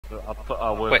So I'll put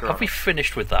our worker Wait, have on. we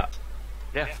finished with that?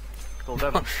 Yeah, it's all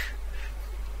done.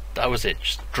 That was it,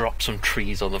 just drop some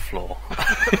trees on the floor.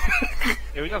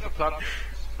 Here we go, plant.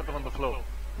 Put them on the floor.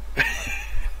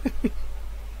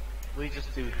 We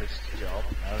just do this job.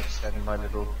 I'm sending my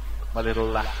little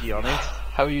lackey on it.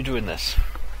 How are you doing this?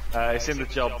 It's in the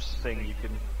jobs thing. You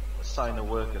can assign a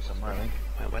worker somewhere. I think.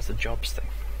 Wait, where's the jobs thing?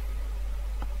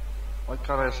 Why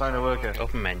can't I assign a worker?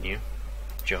 Open menu.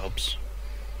 Jobs.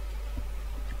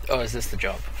 Oh, is this the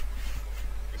job?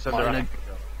 It's under Minor- active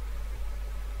job.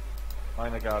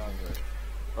 Minor gardening work.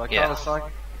 Well, I Yeah.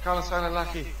 can't assign a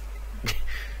lackey.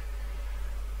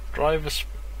 Drive a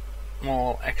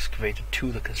small excavator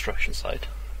to the construction site.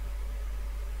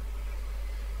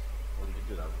 Well, you can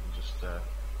do that.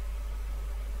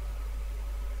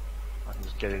 I can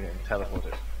just get in it and teleport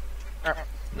it.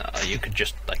 No, you could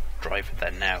just like drive it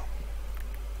there now.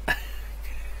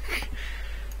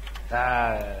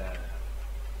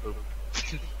 Oop.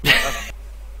 Should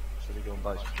we go and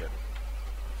buy some shit?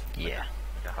 Yeah.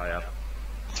 Like a high up.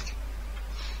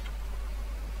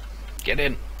 Get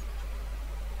in.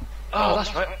 Oh,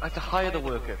 that's right. I have to hire the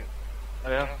worker. Oh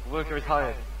yeah, the worker is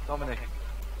hired. Dominic.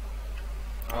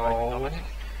 Alright, Oh. Dominic.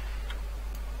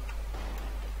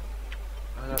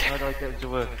 How do I get him to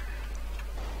work?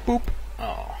 Boop.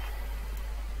 Oh.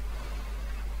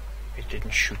 It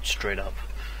didn't shoot straight up.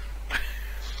 I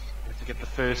have to get the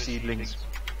first seedlings.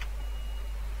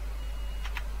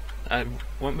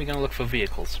 Weren't we going to look for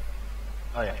vehicles?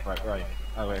 Oh yeah, right.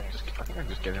 Oh wait, I think I'm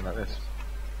just getting like this.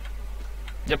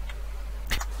 Yep.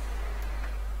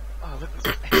 Oh look,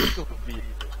 there's an extra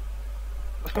vehicle.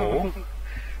 Oh.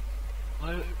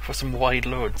 Why- For some wide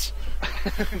loads.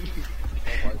 Oh,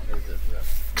 why is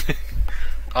it?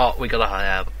 Oh, we got a high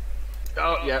ab.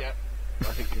 Oh yeah, I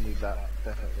think you need that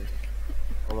definitely.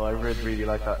 Although I really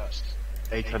like that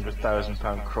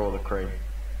 £800,000 crawler crane,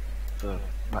 the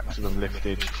maximum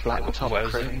liftage flat top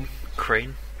Where's crane it?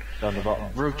 Crane? down the bottom.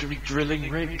 Rotary drilling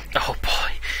rig. Oh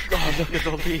boy. Oh look at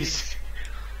all these.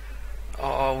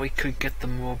 Oh, we could get the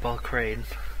mobile crane.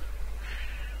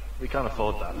 We can't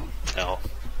afford that. No.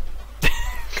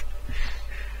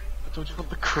 Don't you want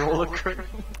the crawler crane?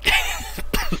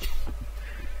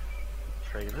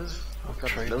 Trailers. What God,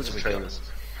 trailers loads of we got? trailers.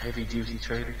 Heavy duty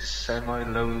trailers, semi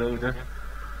low loader,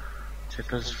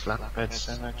 tippers, flatbed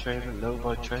semi trailer, low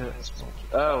boy trailer.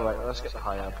 Oh right, well, let's get the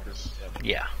high ab because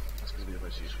Yeah. that's going to be the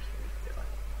most useful.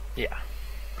 Yeah.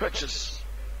 Purchase.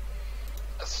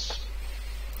 Yes.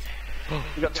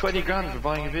 We got 20 grand for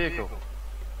buying a vehicle.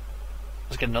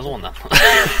 Let's get another one then.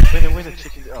 Winner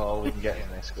chicken. Oh, we can get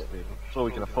an escort vehicle. That's all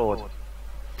we can afford.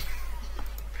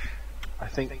 I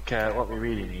think what we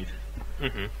really need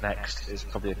next is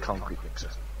probably a concrete mixer.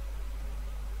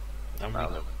 And we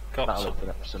That'll got some. open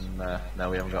up some. No,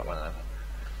 we haven't got one of them.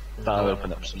 That'll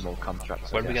open up some more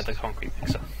contracts. Where did we get the concrete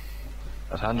mixer?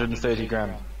 That's 130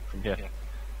 grand from here.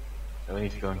 So we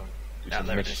need to go and do Ah, some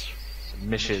there it is. some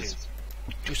mishes.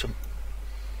 Do some.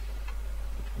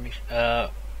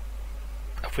 Have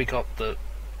we got the?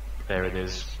 There it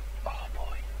is. Oh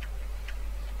boy.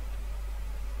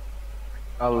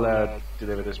 I'll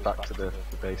deliver this back to the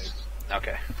base.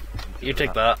 Okay. You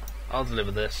take that. I'll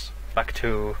deliver this back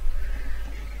to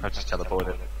I'll just teleport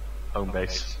it. Home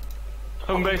base.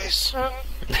 Home base.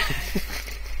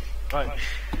 Right.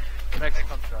 Next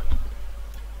contract.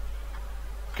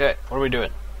 Okay. What are we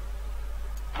doing?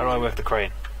 How do I work the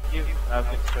crane? You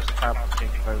just have to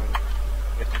change phone.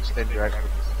 You have to extend your output.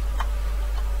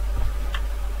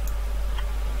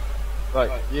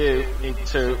 Right, you need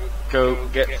to go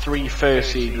get 3 fir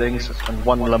seedlings and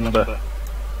 1 lumber.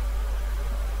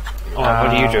 Oh, what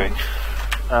are you doing?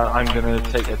 I'm going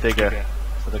to take a digger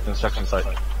for the construction site.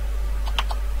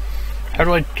 How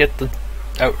do I get the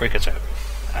outriggers out?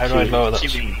 How do I lower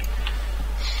those?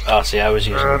 Oh, see, I was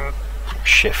using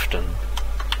shift and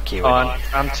Q. Oh,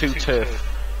 and 2 turf.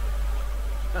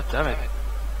 God damn it.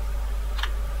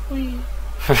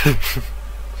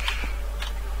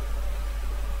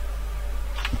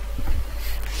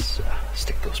 Let's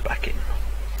stick those back in.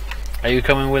 Are you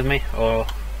coming with me, or?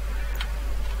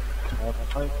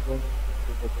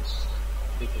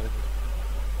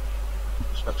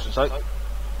 Construction site.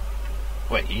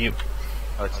 Wait, you.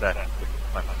 Oh, it's there.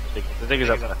 The digger's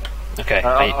up there. Okay.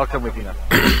 I'll come with you now.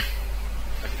 I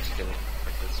can just get it.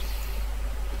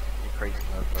 You're crazy.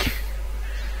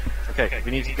 Okay,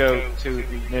 we need to go to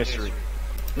the nursery.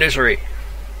 Nursery.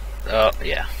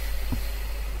 Yeah.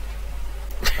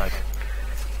 Right.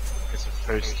 Get some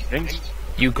first things.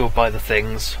 You go buy the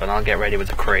things, and I'll get ready with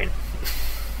the crane.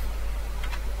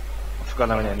 I forgot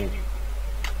how many I need.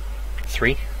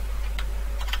 3.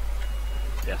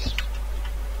 Yes.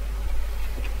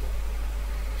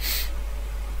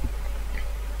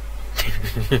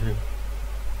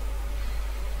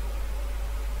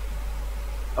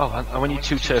 Oh, and we need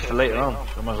 2 turf for later on.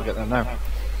 I might as well get them now.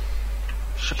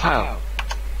 Chappelle.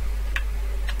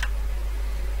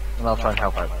 And I'll try and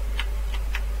help out.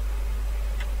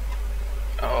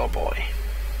 Oh boy.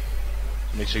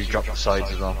 Make sure you drop the sides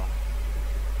as well.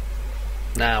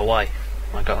 Nah, why?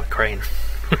 I got a crane.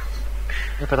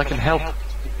 Yeah, but I can help.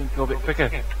 You can go a bit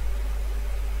quicker.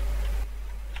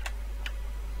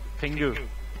 Pingu.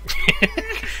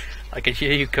 I can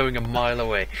hear you going a mile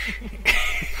away.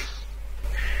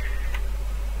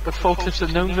 But Forklifts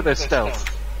are known for their stealth.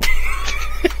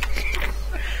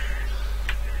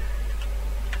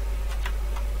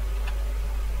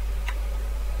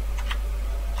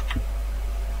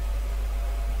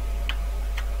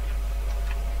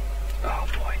 Oh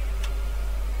boy.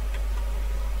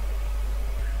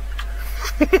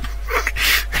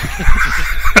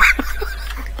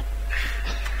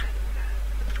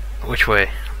 Which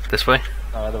way? This way?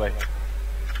 No, other way.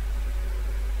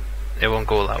 It won't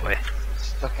go that way.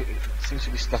 It seems to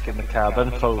be stuck in the cab.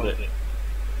 Unfold it.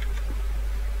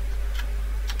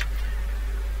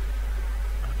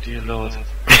 Oh dear Lord.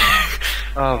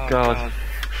 Oh God.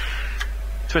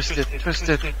 Twist it, twist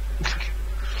it.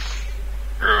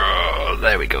 Oh,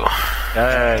 there we go.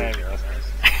 There you go.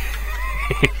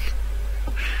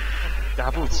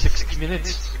 Dabbled 60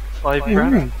 minutes. 5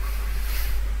 grand.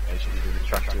 I should do the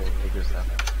tractor figures now.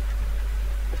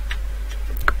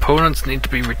 Components need to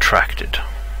be retracted.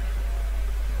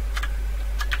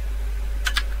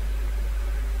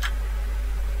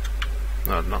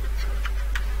 No, no.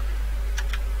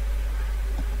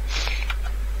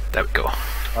 There we go.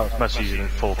 Oh, it's much easier than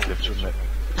Forklifts, wouldn't it?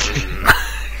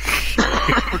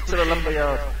 To the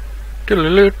lumberyard.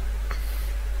 Doodle-loot.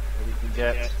 What we can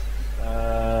get.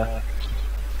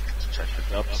 Let's check the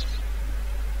dubs. Do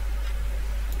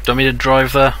you want me to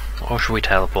drive there, or should we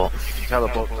teleport?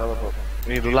 Teleport, teleport.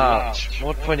 We need larch.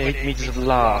 1.8 meters of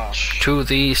larch. To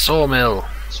the sawmill.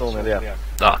 Sawmill, yeah.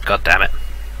 Oh, god damn it.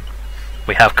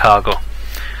 We have cargo.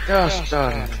 Gosh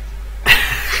darn it.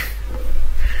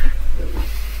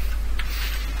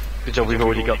 Good job, we've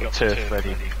already got the turf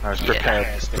ready. I was prepared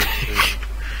for stage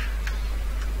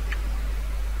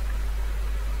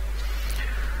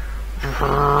 2.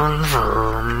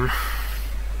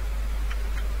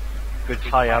 Good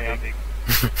high up.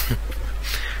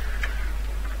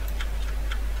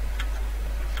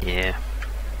 Yeah.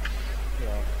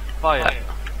 Fire.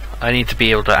 I need to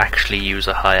be able to actually use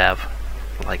a high-ab,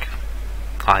 like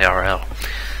IRL.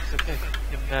 It's okay.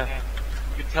 You can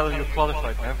tell them you're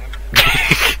qualified now.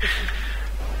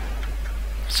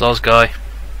 Soz guy.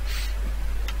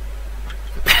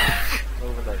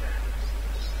 Over there.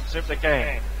 Zip the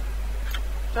game.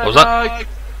 What was that?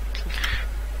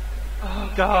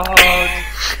 Oh God.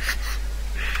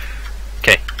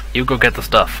 Okay, you go get the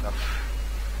stuff.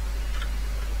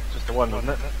 Just the one,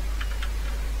 wasn't it?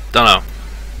 Don't know.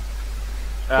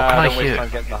 What can I don't waste hear? time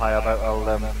getting the high up.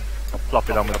 I'll plop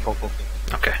it on with a football.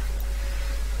 Okay.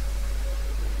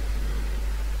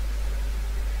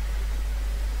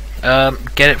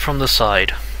 Get it from the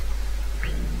side.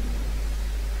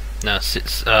 No,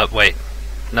 wait.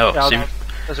 No, Yeah,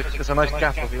 there's a nice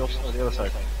gap on the other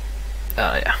side.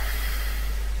 Oh, yeah.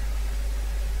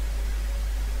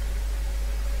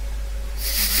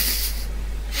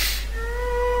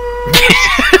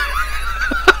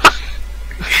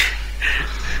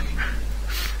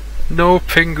 No,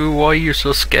 Pingu, why are you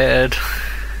so scared?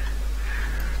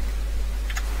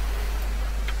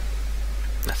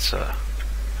 That's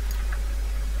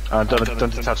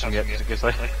Don't detach them yet, because it gets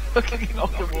like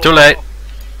too late.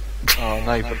 Oh,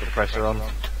 now you put the pressure on.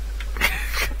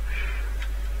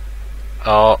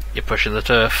 Oh, you're pushing the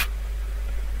turf.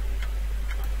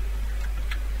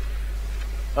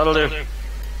 That'll do.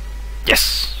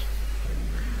 Yes.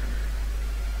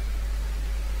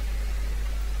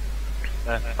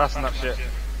 There, fasten that shit.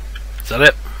 Is that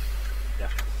it? Yeah.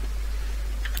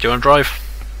 Do you want to drive?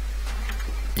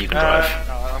 You can drive.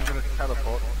 No, I'm going to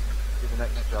teleport. Do the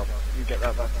next job. You get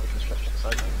that back to the construction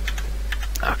site.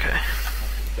 Okay.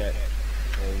 Get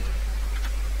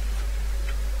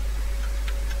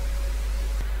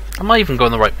I might even go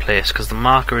in the right place because the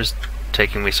marker is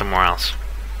taking me somewhere else.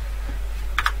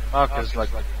 markers like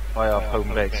by our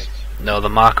home base. No, the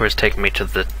marker is taking me to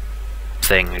the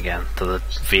thing again, to the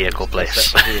vehicle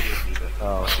place.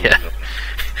 Oh, Yeah.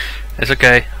 It's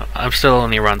okay. I'm still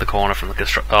only around the corner from the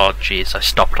construction. Oh, jeez, I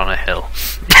stopped on a hill.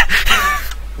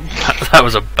 That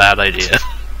was a bad idea.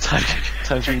 Time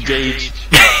to engage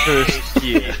first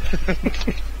gear.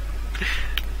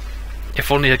 If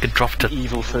only I could drop to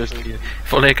Evil first gear.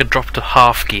 If only I could drop to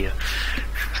half gear.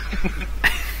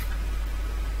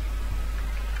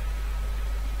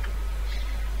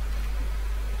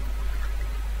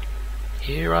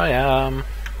 Here I am.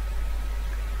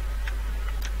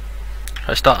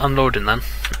 I start unloading then.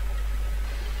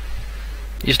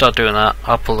 You start doing that,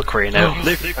 I'll pull the crane out.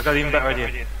 Luke, I got an even better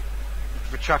idea.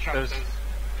 Retract those.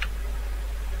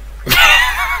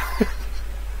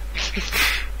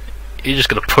 You're just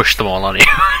gonna push them all on you.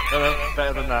 No,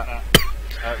 better than that.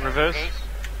 Reverse.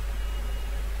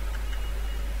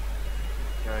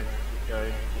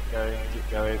 Keep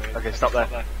going. Okay, stop there.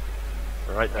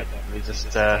 Alright then, let me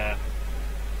just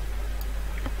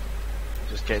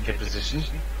get into position.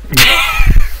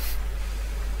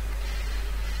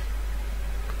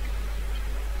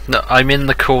 No, I'm in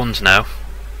the cones now.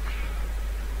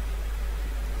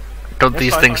 Don't That's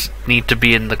these fine, things need to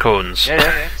be in the cones?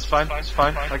 Yeah, it's fine,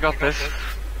 I got this.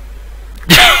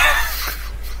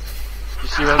 You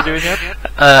see what I'm doing yet?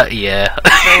 Yeah.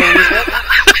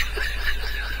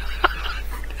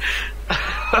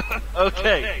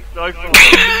 Okay, go for it.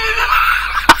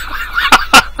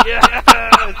 Yes!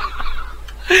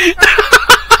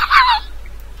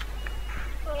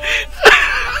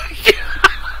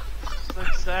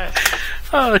 Success!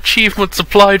 Oh, achievement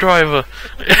supply driver.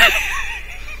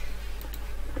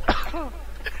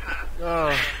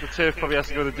 Oh, the turf probably has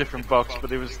to go to a different box, but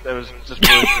that was just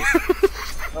working.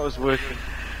 That was working.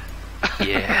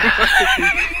 Yeah.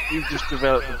 You've just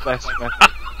developed the best method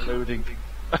of loading.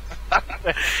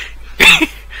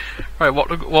 Right,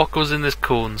 what goes in this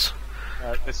cones?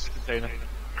 This container.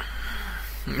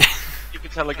 You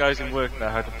can tell the guys in work now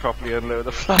how to properly unload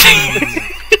a flat.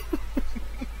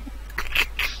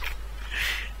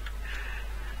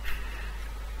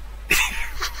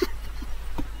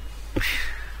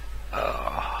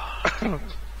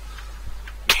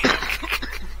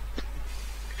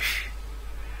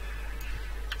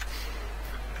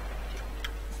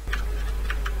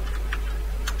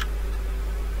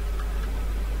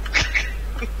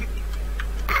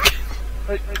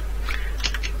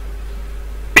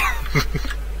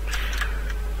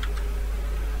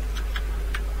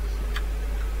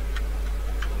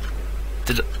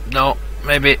 No,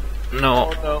 maybe.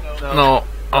 No. No. No.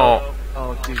 Oh.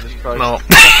 Oh, Jesus Christ. No.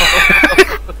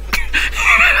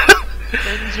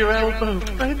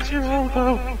 Bend your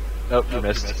elbow. Nope, you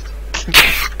missed.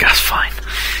 That's fine.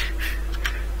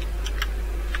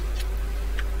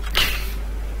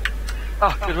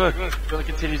 Ah, good work. Gonna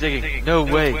continue digging. No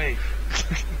way.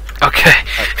 Okay.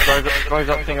 Right, drive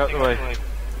that thing out the way.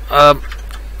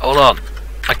 Hold on.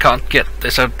 I can't get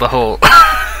this out the hole.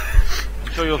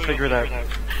 I'm sure you'll figure it out.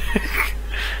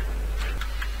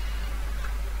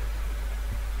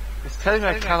 It's telling me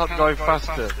I cannot drive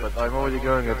faster, but I'm already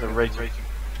going at the rate of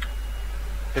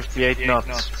 58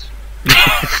 knots.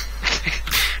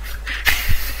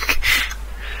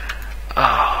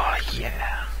 Oh,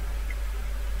 yeah.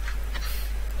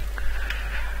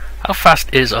 How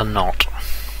fast is a knot?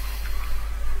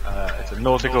 It's a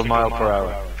nautical mile per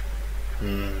hour.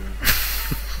 And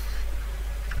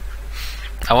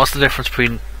what's the difference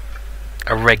between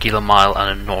a regular mile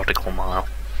and a nautical mile?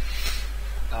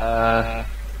 I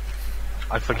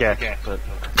forget, but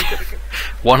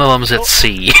one of them's at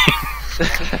sea.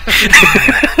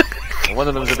 one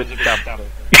of them's a bit damp.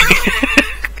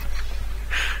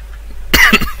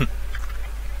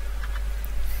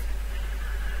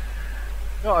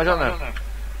 No, I don't know.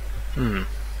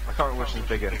 I can't remember which is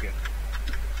bigger.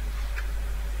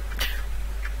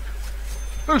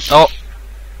 Oh!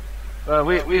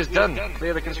 We is done.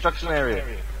 Clear the construction area.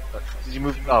 Did you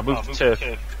move? Oh, move the turf.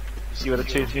 You see where the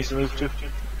turf needs to move to?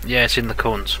 Yeah, it's in the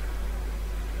cones.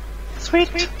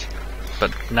 Sweet.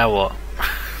 But now what?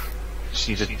 Just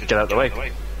need to get out of the way.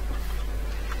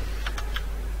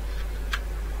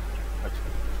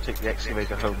 Take the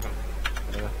excavator home.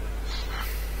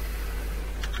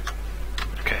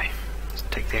 Okay, let's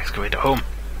take the excavator home.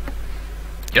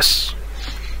 Yes.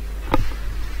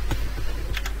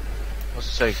 What's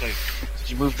it say? Did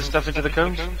you move the stuff into the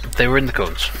cones? They were in the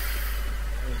cones.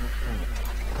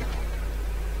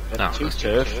 No. To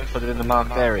turf, put it in the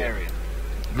marked area.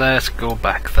 Let's go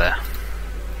back there.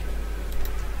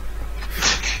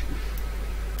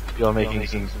 You're making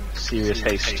some serious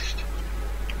haste.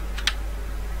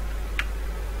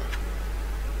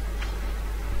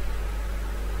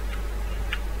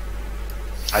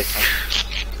 Hi.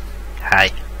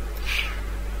 Hi.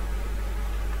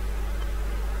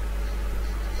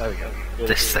 There we go.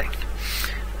 This thing.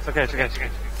 It's okay.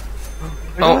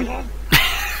 Oh!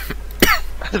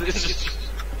 It's just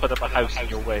put up a house in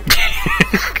your way.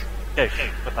 Okay,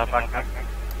 put that back now.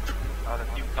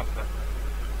 You come there.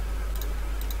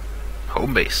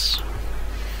 Home base.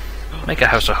 Make a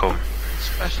house a home.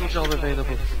 Special job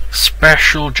available.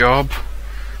 Special job.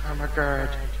 Armor guard.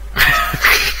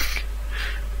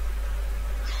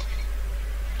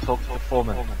 talk to the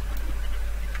foreman.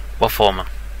 What foreman?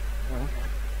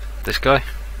 This guy?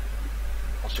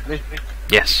 Possibly.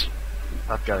 Yes.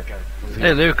 That guy.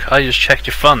 Hey Luke, I just checked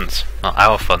your funds, not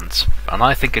our funds, and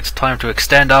I think it's time to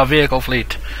extend our vehicle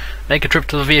fleet. Make a trip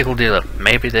to the vehicle dealer.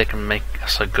 Maybe they can make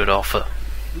us a good offer.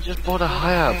 We just bought a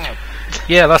Hiab.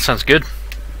 Yeah, that sounds good.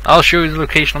 I'll show you the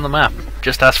location on the map.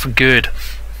 Just ask for Gerd.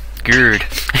 Gerd.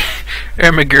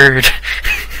 Ermagerd.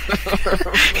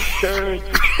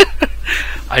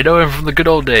 I know him from the good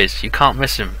old days. You can't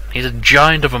miss him. He's a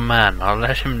giant of a man. I'll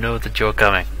let him know that you're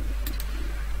coming.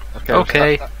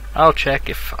 Okay, I'll check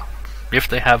if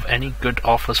they have any good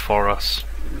offers for us.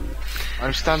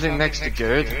 I'm standing next to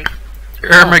Gerd.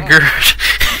 Ermagerd.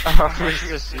 Who is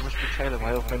this? You must be Taylor.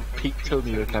 My old friend Pete told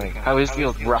me you were coming. How is the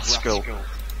old rascal?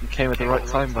 You came at the right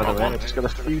time, by the way. I just got a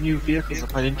few new vehicles I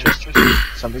find interesting.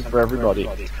 Something for everybody.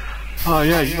 Oh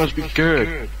yeah, you must be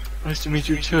Gerd. Nice to meet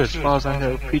you too. As far as I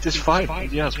know, Pete is fine.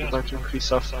 And yes, we'd like to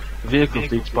increase our vehicle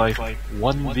fleets by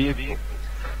one vehicle.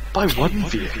 By one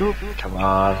vehicle? Come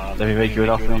on, let me make you an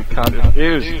offer you can't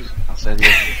refuse. I'll send you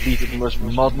a fleet of the most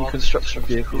modern construction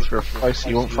vehicles for a price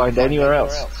you won't find anywhere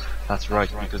else. That's right,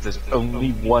 because there's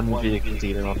only one vehicle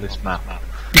dealer on this map.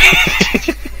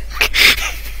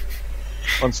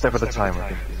 One step at a time, I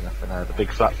think, is enough for now. The big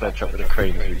flatbed truck with a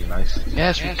crane is really nice.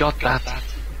 Yes, we got that.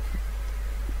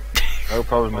 No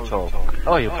problem at all.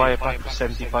 Oh, you'll buy it back for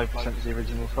 75% of the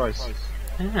original price.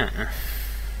 Yeah.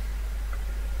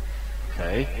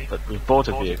 Okay, but we've bought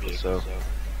a vehicle, so...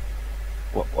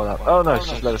 What else? Oh no, it's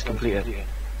just let us complete it.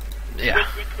 Yeah.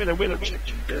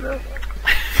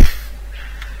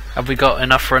 Have we got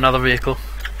enough for another vehicle?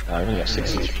 No, I've only got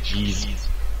 60. Jeez.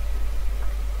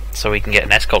 So we can get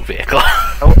an escort vehicle.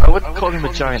 I wouldn't call him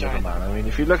a giant of a man. I mean,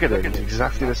 if you look at him, he's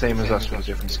exactly the same as us with a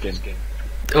different skin.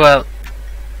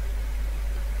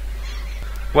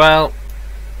 Well,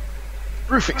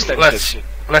 roof extension.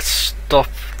 Let's stop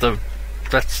the.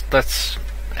 Let's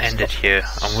end it here,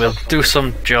 and we'll do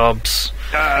some jobs.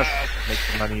 Make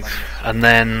some money. And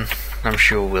then I'm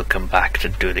sure we'll come back to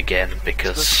do it again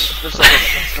because. Let's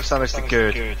stand next to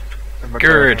Gerd.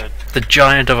 Gerd, the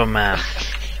giant of a man.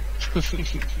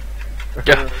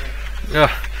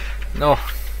 No.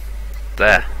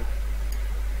 There.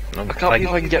 No, I can't believe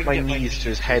I can get my knees to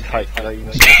his head height without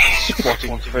even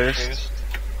squatting first.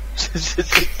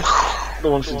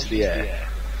 Launch into the air.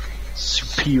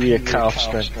 Superior calf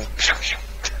strength.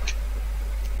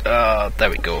 There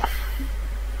we go.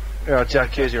 Oh,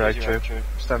 Jack, here's your outro.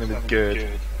 Standing with Gerd.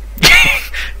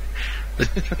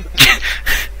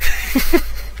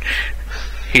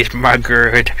 He's my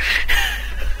Gerd.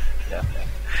 Yeah.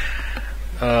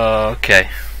 Okay.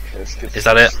 Is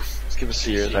that it? Let's give a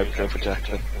serious outro for Jack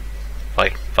then.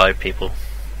 Like 5 people.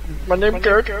 My name's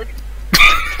Gerd.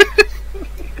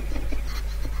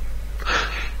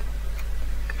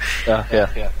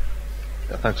 Yeah.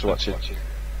 Thanks for watching.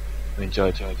 We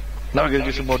enjoyed. Now we're going to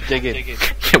do some more digging.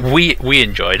 we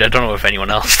enjoyed. I don't know if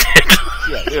anyone else did.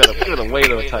 Yeah, we had a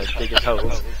whale of a time digging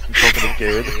holes and talking to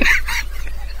Gerd.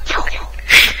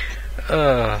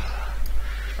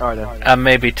 Alright then. And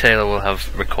maybe Taylor will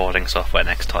have recording software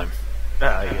next time.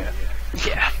 Yeah.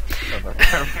 Yeah.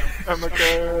 Oh my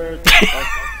god.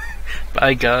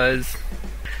 Bye guys.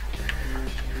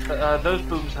 Those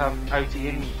booms have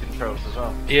out-in controls as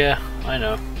well. Yeah, I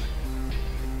know.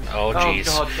 Oh jeez.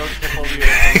 Oh god, don't tip all the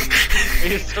earth.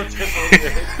 Please don't tip all the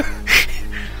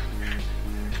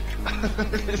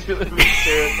earth. There's gonna be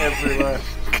dirt everywhere.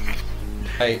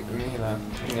 Hey, you know,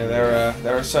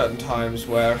 there are certain times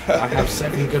where I have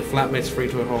 7 good flatmates free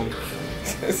to a home.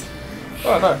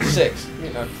 well, no, 6. You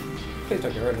know, please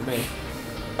don't get rid of me.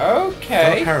 Got a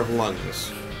Okay. pair of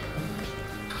lungs.